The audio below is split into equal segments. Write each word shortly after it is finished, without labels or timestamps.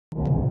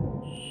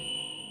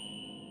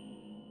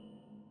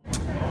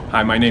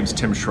Hi, my name is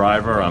Tim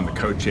Shriver. I'm the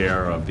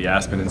co-chair of the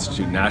Aspen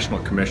Institute National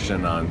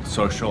Commission on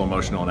Social,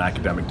 Emotional, and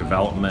Academic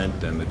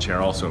Development, and the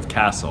chair also of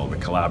CASEL, the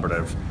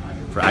Collaborative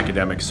for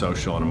Academic,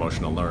 Social, and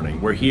Emotional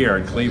Learning. We're here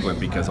in Cleveland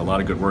because a lot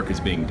of good work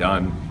is being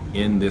done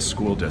in this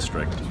school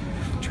district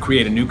to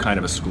create a new kind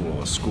of a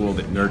school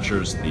that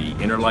nurtures the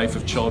inner life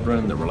of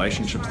children, the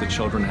relationships that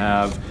children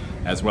have,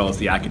 as well as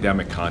the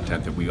academic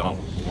content that we all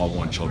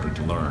want children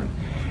to learn.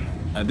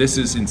 This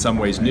is in some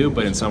ways new,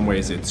 but in some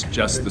ways it's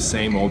just the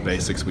same old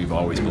basics we've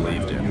always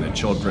believed in. That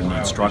children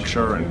need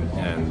structure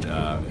and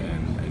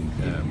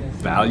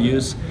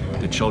values,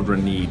 that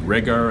children need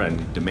rigor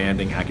and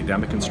demanding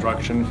academic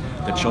instruction,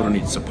 that children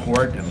need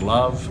support and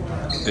love,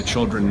 that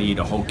children need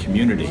a whole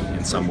community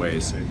in some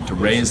ways to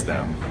raise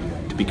them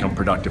to become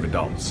productive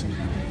adults.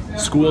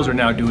 Schools are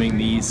now doing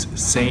these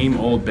same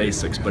old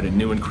basics, but in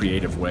new and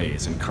creative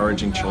ways,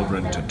 encouraging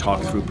children to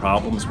talk through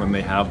problems when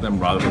they have them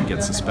rather than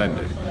get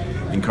suspended,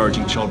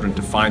 encouraging children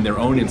to find their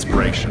own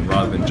inspiration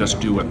rather than just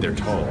do what they're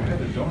told,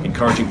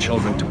 encouraging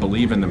children to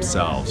believe in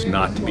themselves,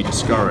 not to be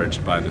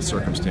discouraged by the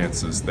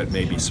circumstances that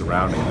may be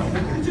surrounding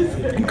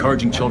them,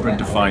 encouraging children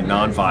to find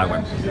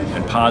nonviolent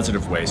and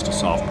positive ways to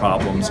solve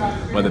problems,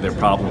 whether they're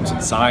problems in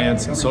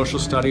science and social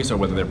studies or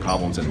whether they're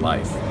problems in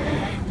life.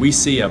 We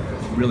see a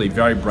really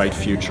very bright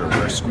future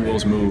where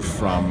schools move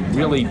from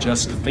really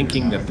just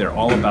thinking that they're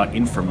all about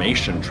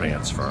information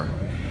transfer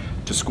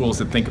to schools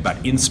that think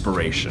about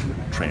inspiration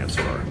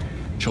transfer.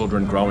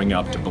 Children growing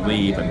up to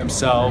believe in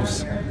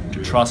themselves,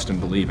 to trust and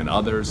believe in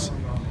others,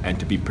 and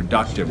to be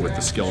productive with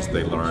the skills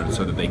they learn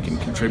so that they can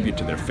contribute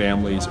to their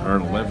families,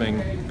 earn a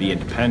living, be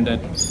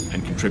independent,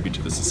 and contribute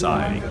to the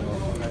society.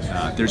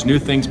 There's new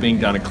things being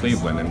done in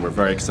Cleveland, and we're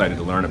very excited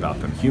to learn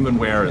about them.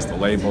 Humanware is the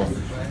label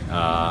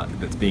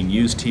that's being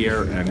used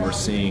here, and we're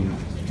seeing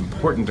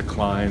important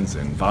declines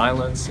in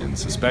violence, in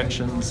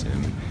suspensions,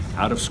 in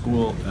out of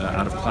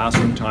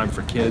classroom time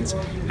for kids,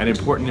 and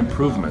important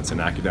improvements in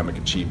academic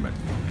achievement.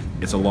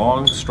 It's a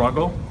long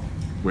struggle.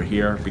 We're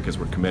here because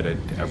we're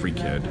committed to every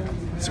kid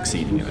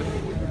succeeding in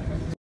it.